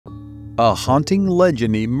A haunting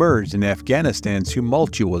legend emerged in Afghanistan's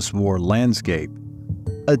tumultuous war landscape.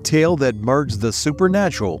 A tale that merged the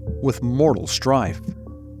supernatural with mortal strife.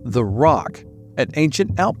 The Rock, an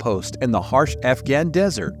ancient outpost in the harsh Afghan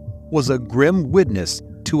desert, was a grim witness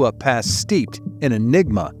to a past steeped in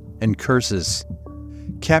enigma and curses.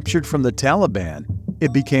 Captured from the Taliban,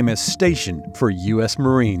 it became a station for U.S.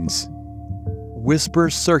 Marines.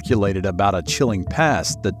 Whispers circulated about a chilling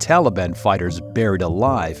past the Taliban fighters buried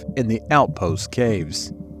alive in the outpost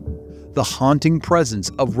caves. The haunting presence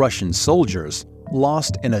of Russian soldiers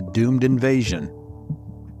lost in a doomed invasion.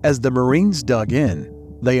 As the Marines dug in,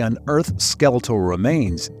 they unearthed skeletal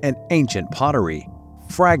remains and ancient pottery,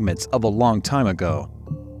 fragments of a long time ago.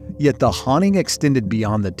 Yet the haunting extended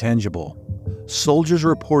beyond the tangible. Soldiers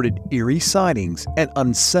reported eerie sightings and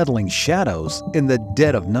unsettling shadows in the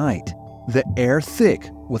dead of night, the air thick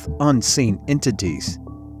with unseen entities.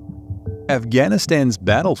 Afghanistan's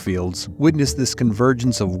battlefields witnessed this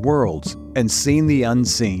convergence of worlds and seen the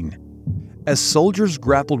unseen. As soldiers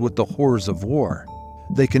grappled with the horrors of war,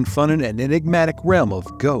 they confronted an enigmatic realm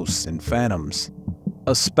of ghosts and phantoms.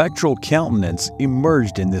 A spectral countenance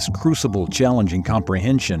emerged in this crucible, challenging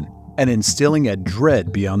comprehension and instilling a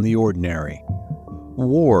dread beyond the ordinary.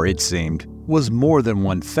 War, it seemed, was more than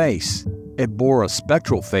one face. It bore a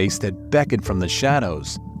spectral face that beckoned from the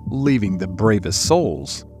shadows, leaving the bravest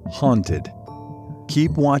souls haunted.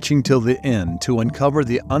 Keep watching till the end to uncover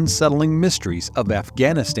the unsettling mysteries of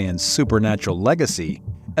Afghanistan's supernatural legacy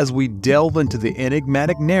as we delve into the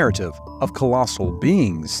enigmatic narrative of colossal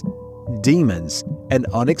beings, demons, and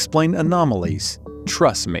unexplained anomalies.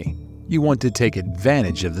 Trust me, you want to take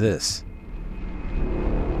advantage of this.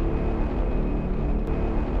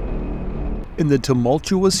 In the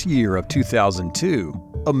tumultuous year of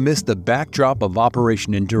 2002, amidst the backdrop of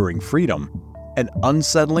Operation Enduring Freedom, an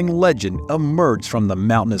unsettling legend emerged from the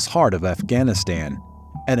mountainous heart of Afghanistan,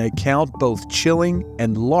 an account both chilling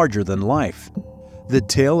and larger than life. The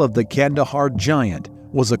tale of the Kandahar giant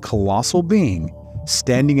was a colossal being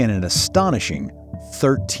standing in an astonishing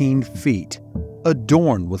 13 feet,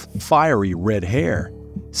 adorned with fiery red hair,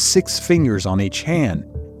 6 fingers on each hand,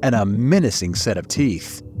 and a menacing set of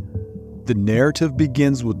teeth. The narrative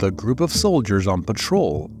begins with a group of soldiers on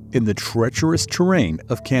patrol in the treacherous terrain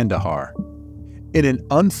of Kandahar. In an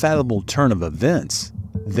unfathomable turn of events,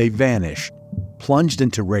 they vanished, plunged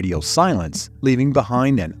into radio silence, leaving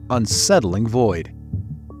behind an unsettling void.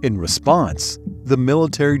 In response, the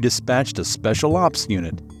military dispatched a special ops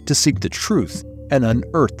unit to seek the truth and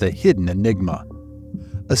unearth the hidden enigma.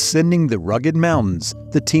 Ascending the rugged mountains,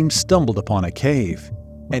 the team stumbled upon a cave,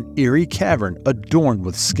 an eerie cavern adorned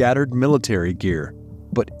with scattered military gear,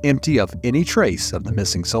 but empty of any trace of the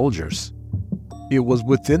missing soldiers. It was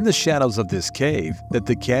within the shadows of this cave that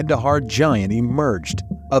the Kandahar giant emerged,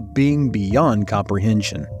 a being beyond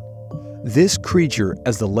comprehension. This creature,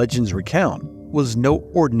 as the legends recount, was no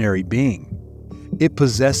ordinary being. It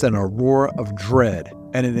possessed an aura of dread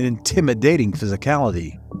and an intimidating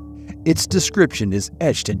physicality. Its description is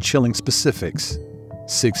etched in chilling specifics: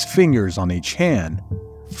 6 fingers on each hand,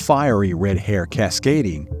 fiery red hair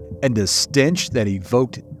cascading, and a stench that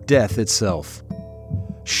evoked death itself.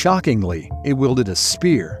 Shockingly, it wielded a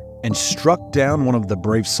spear and struck down one of the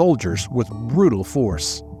brave soldiers with brutal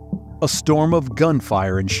force. A storm of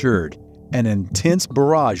gunfire ensued. An intense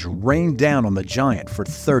barrage rained down on the giant for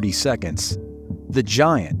 30 seconds. The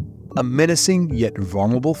giant, a menacing yet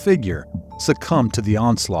vulnerable figure, succumbed to the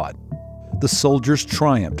onslaught. The soldiers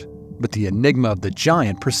triumphed, but the enigma of the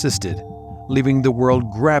giant persisted, leaving the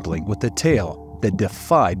world grappling with a tale that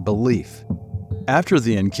defied belief. After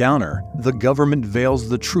the encounter, the government veils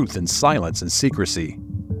the truth in silence and secrecy.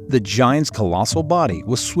 The giant's colossal body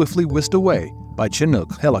was swiftly whisked away by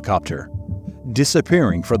Chinook helicopter,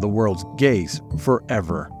 disappearing from the world's gaze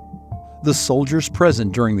forever. The soldiers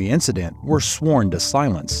present during the incident were sworn to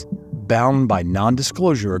silence, bound by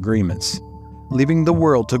non-disclosure agreements, leaving the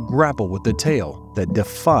world to grapple with the tale that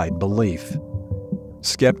defied belief.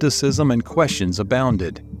 Skepticism and questions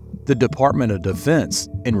abounded. The Department of Defense,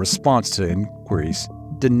 in response to inquiries,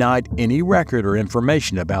 denied any record or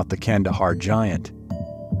information about the Kandahar giant.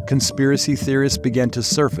 Conspiracy theorists began to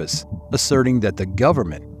surface, asserting that the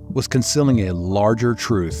government was concealing a larger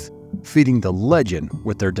truth, feeding the legend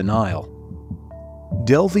with their denial.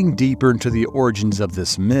 Delving deeper into the origins of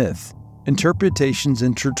this myth, interpretations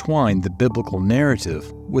intertwined the biblical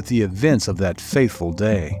narrative with the events of that fateful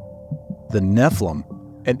day. The Nephilim,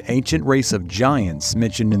 an ancient race of giants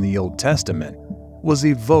mentioned in the Old Testament, was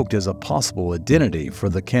evoked as a possible identity for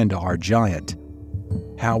the Kandahar giant.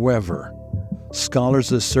 However,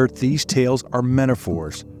 scholars assert these tales are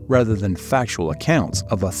metaphors rather than factual accounts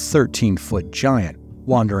of a 13-foot giant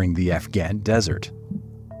wandering the Afghan desert.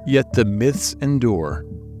 Yet the myths endure,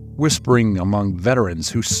 whispering among veterans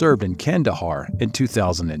who served in Kandahar in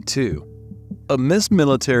 2002. Amidst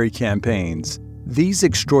military campaigns, these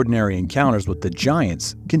extraordinary encounters with the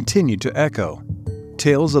giants continue to echo.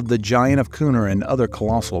 Tales of the giant of Kunar and other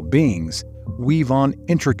colossal beings weave on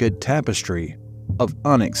intricate tapestry of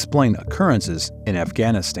unexplained occurrences in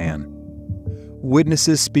Afghanistan.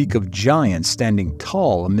 Witnesses speak of giants standing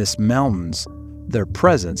tall amidst mountains, their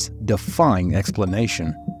presence defying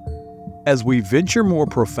explanation. As we venture more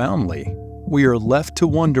profoundly, we are left to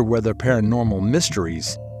wonder whether paranormal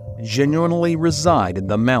mysteries genuinely reside in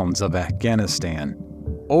the mountains of Afghanistan.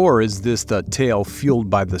 Or is this the tale fueled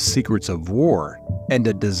by the secrets of war and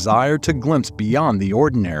a desire to glimpse beyond the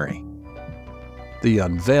ordinary? The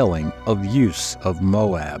unveiling of use of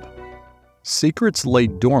Moab. Secrets lay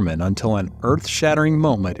dormant until an earth-shattering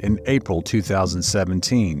moment in April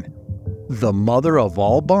 2017. The mother of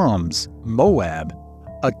all bombs, Moab,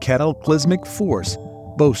 a cataclysmic force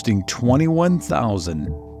boasting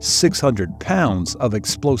 21,600 pounds of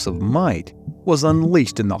explosive might, was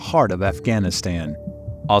unleashed in the heart of Afghanistan,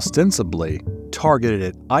 ostensibly targeted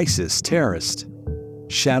at ISIS terrorists.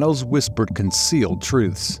 Shadows whispered concealed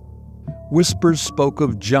truths. Whispers spoke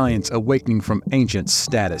of giants awakening from ancient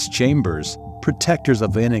status chambers, protectors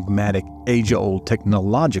of enigmatic, age-old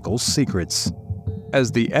technological secrets.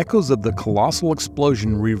 As the echoes of the colossal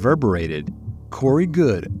explosion reverberated, Corey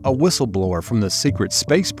Good, a whistleblower from the secret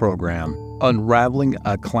space program, unraveling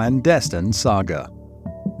a clandestine saga.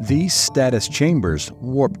 These status chambers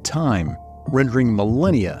warped time, rendering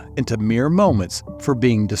millennia into mere moments for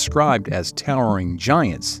being described as towering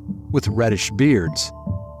giants with reddish beards,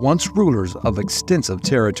 once rulers of extensive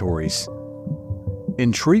territories.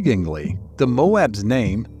 Intriguingly, the Moab's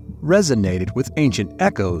name resonated with ancient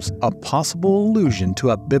echoes, a possible allusion to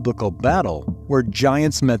a biblical battle where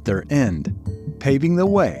giants met their end, paving the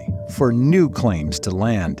way for new claims to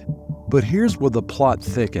land. But here's where the plot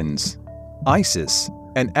thickens. ISIS,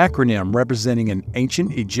 an acronym representing an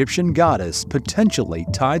ancient Egyptian goddess potentially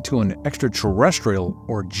tied to an extraterrestrial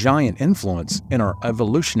or giant influence in our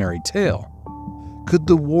evolutionary tale. Could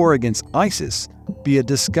the war against ISIS be a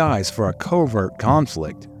disguise for a covert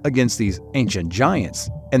conflict against these ancient giants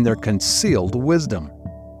and their concealed wisdom?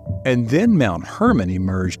 And then Mount Hermon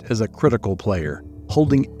emerged as a critical player,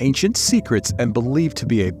 holding ancient secrets and believed to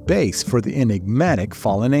be a base for the enigmatic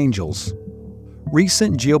fallen angels.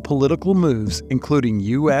 Recent geopolitical moves, including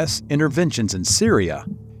U.S. interventions in Syria,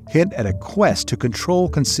 hint at a quest to control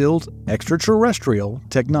concealed extraterrestrial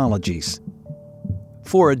technologies.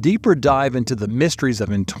 For a deeper dive into the mysteries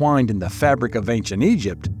of entwined in the fabric of ancient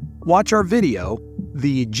Egypt, watch our video,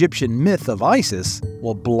 The Egyptian Myth of Isis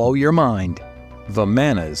Will Blow Your Mind,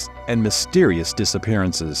 Vimanas and Mysterious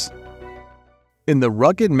Disappearances. In the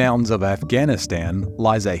rugged mountains of Afghanistan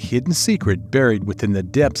lies a hidden secret buried within the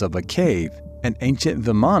depths of a cave, an ancient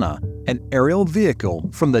Vimana, an aerial vehicle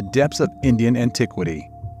from the depths of Indian antiquity.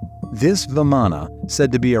 This Vimana,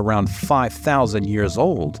 said to be around 5,000 years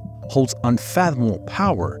old, holds unfathomable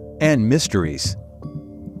power and mysteries.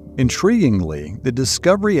 Intriguingly, the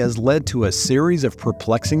discovery has led to a series of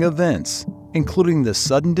perplexing events, including the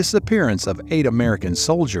sudden disappearance of 8 American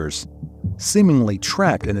soldiers, seemingly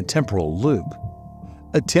trapped in a temporal loop.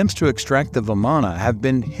 Attempts to extract the Vimana have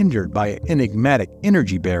been hindered by an enigmatic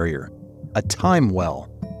energy barrier, a time well,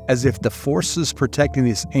 as if the forces protecting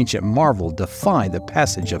this ancient marvel defy the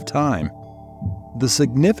passage of time. The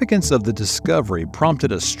significance of the discovery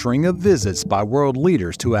prompted a string of visits by world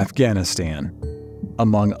leaders to Afghanistan.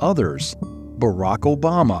 Among others, Barack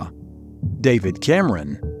Obama, David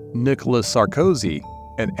Cameron, Nicolas Sarkozy,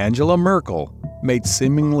 and Angela Merkel made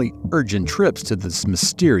seemingly urgent trips to this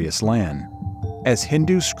mysterious land. As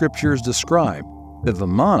Hindu scriptures describe, the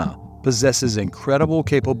Vimana possesses incredible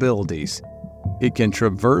capabilities. It can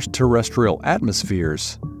traverse terrestrial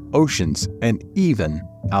atmospheres, oceans, and even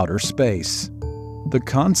outer space. The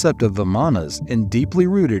concept of Vimanas is deeply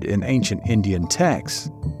rooted in ancient Indian texts,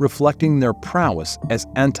 reflecting their prowess as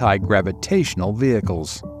anti-gravitational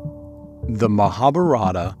vehicles. The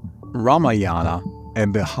Mahabharata, Ramayana,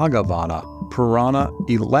 and Bhagavata Purana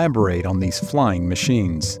elaborate on these flying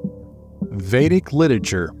machines. Vedic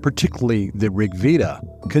literature, particularly the Rig Veda,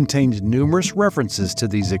 contains numerous references to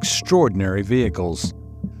these extraordinary vehicles,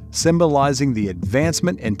 symbolizing the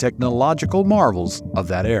advancement in technological marvels of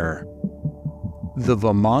that era. The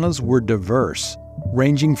Vimanas were diverse,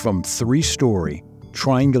 ranging from 3-story,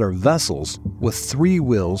 triangular vessels with 3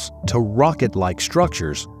 wheels to rocket-like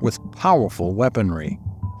structures with powerful weaponry.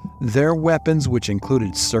 Their weapons, which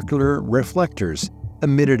included circular reflectors,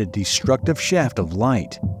 emitted a destructive shaft of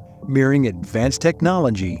light, mirroring advanced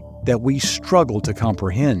technology that we struggle to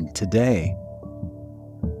comprehend today.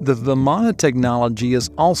 The Vimana technology is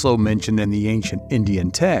also mentioned in the ancient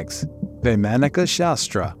Indian text, Vaimanika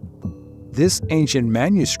Shastra. This ancient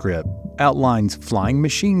manuscript outlines flying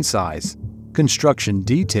machine size, construction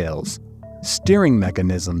details, steering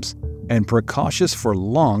mechanisms, and precautions for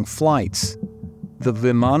long flights. The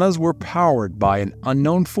Vimanas were powered by an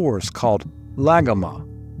unknown force called Lagama,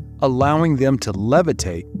 allowing them to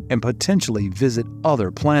levitate and potentially visit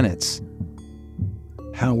other planets.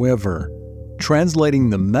 However, translating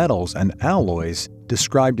the metals and alloys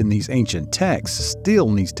described in these ancient texts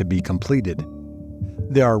still needs to be completed.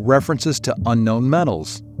 There are references to unknown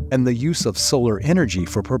metals and the use of solar energy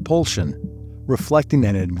for propulsion, reflecting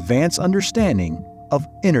an advanced understanding of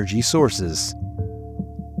energy sources.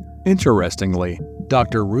 Interestingly,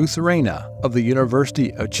 Dr. Ruth Reina of the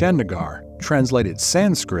University of Chandigarh translated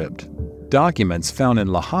Sanskrit. Documents found in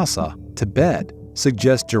Lhasa, Tibet,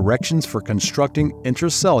 suggest directions for constructing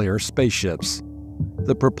interstellar spaceships.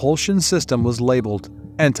 The propulsion system was labeled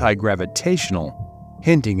anti-gravitational,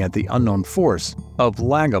 hinting at the unknown force of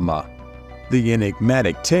Lagama, the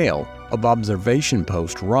enigmatic tale of Observation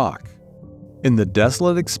Post Rock. In the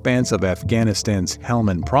desolate expanse of Afghanistan's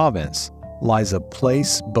Helmand province lies a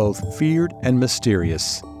place both feared and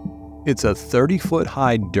mysterious. It's a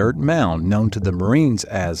 30-foot-high dirt mound known to the Marines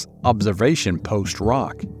as Observation Post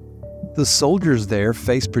Rock. The soldiers there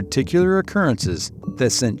faced particular occurrences that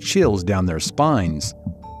sent chills down their spines.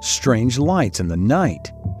 Strange lights in the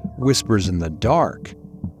night, whispers in the dark,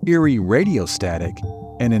 eerie radio static,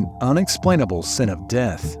 and an unexplainable scent of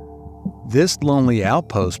death. This lonely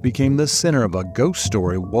outpost became the center of a ghost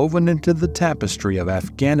story woven into the tapestry of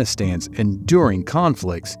Afghanistan's enduring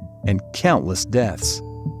conflicts and countless deaths.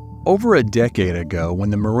 Over a decade ago,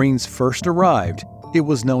 when the Marines first arrived, it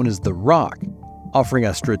was known as the Rock, offering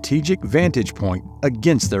a strategic vantage point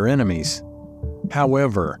against their enemies.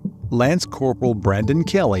 However, Lance Corporal Brandon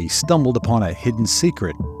Kelly stumbled upon a hidden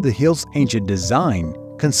secret. The hill's ancient design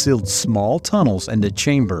concealed small tunnels and a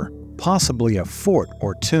chamber, possibly a fort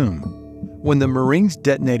or tomb. When the Marines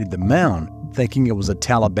detonated the mound, thinking it was a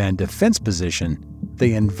Taliban defense position,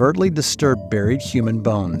 they inadvertently disturbed buried human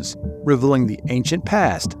bones, revealing the ancient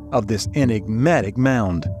past of this enigmatic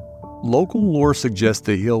mound. Local lore suggests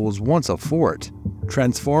the hill was once a fort,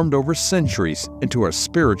 transformed over centuries into a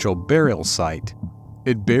spiritual burial site.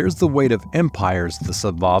 It bears the weight of empires the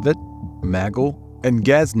Safavid, Mughal, and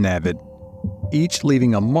Ghaznavid, each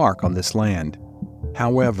leaving a mark on this land.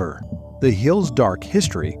 However, the hill's dark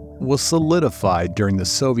history was solidified during the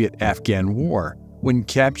Soviet-Afghan War, when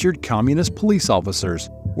captured communist police officers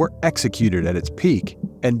were executed at its peak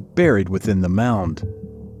and buried within the mound.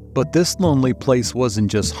 But this lonely place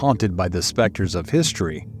wasn't just haunted by the specters of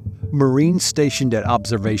history. Marines stationed at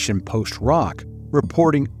Observation Post Rock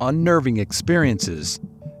reporting unnerving experiences,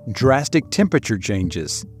 drastic temperature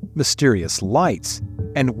changes, mysterious lights,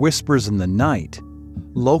 and whispers in the night.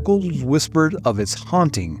 Locals whispered of its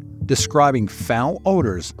haunting, describing foul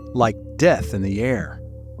odors like death in the air.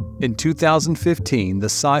 In 2015, the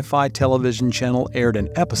Sci-Fi television channel aired an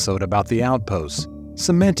episode about the outpost,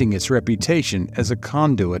 cementing its reputation as a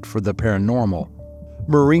conduit for the paranormal.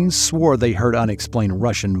 Marines swore they heard unexplained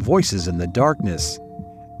Russian voices in the darkness,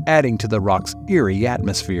 adding to the rock's eerie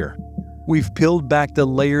atmosphere. We've peeled back the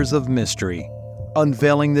layers of mystery,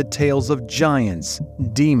 unveiling the tales of giants,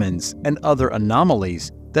 demons, and other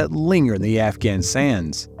anomalies that linger in the Afghan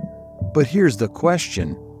sands. But here's the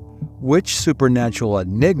question: which supernatural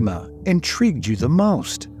enigma intrigued you the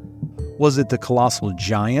most? Was it the colossal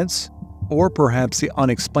giants, or perhaps the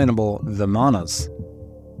unexplainable Vimanas?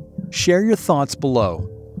 Share your thoughts below.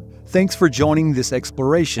 Thanks for joining this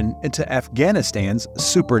exploration into Afghanistan's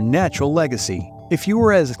supernatural legacy. If you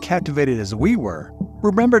were as captivated as we were,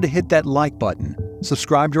 remember to hit that like button,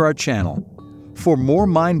 subscribe to our channel. For more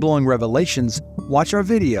mind-blowing revelations, watch our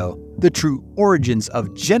video, The True Origins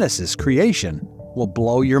of Genesis Creation, will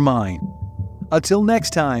blow your mind. Until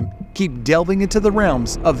next time, keep delving into the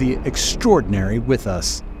realms of the extraordinary with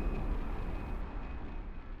us.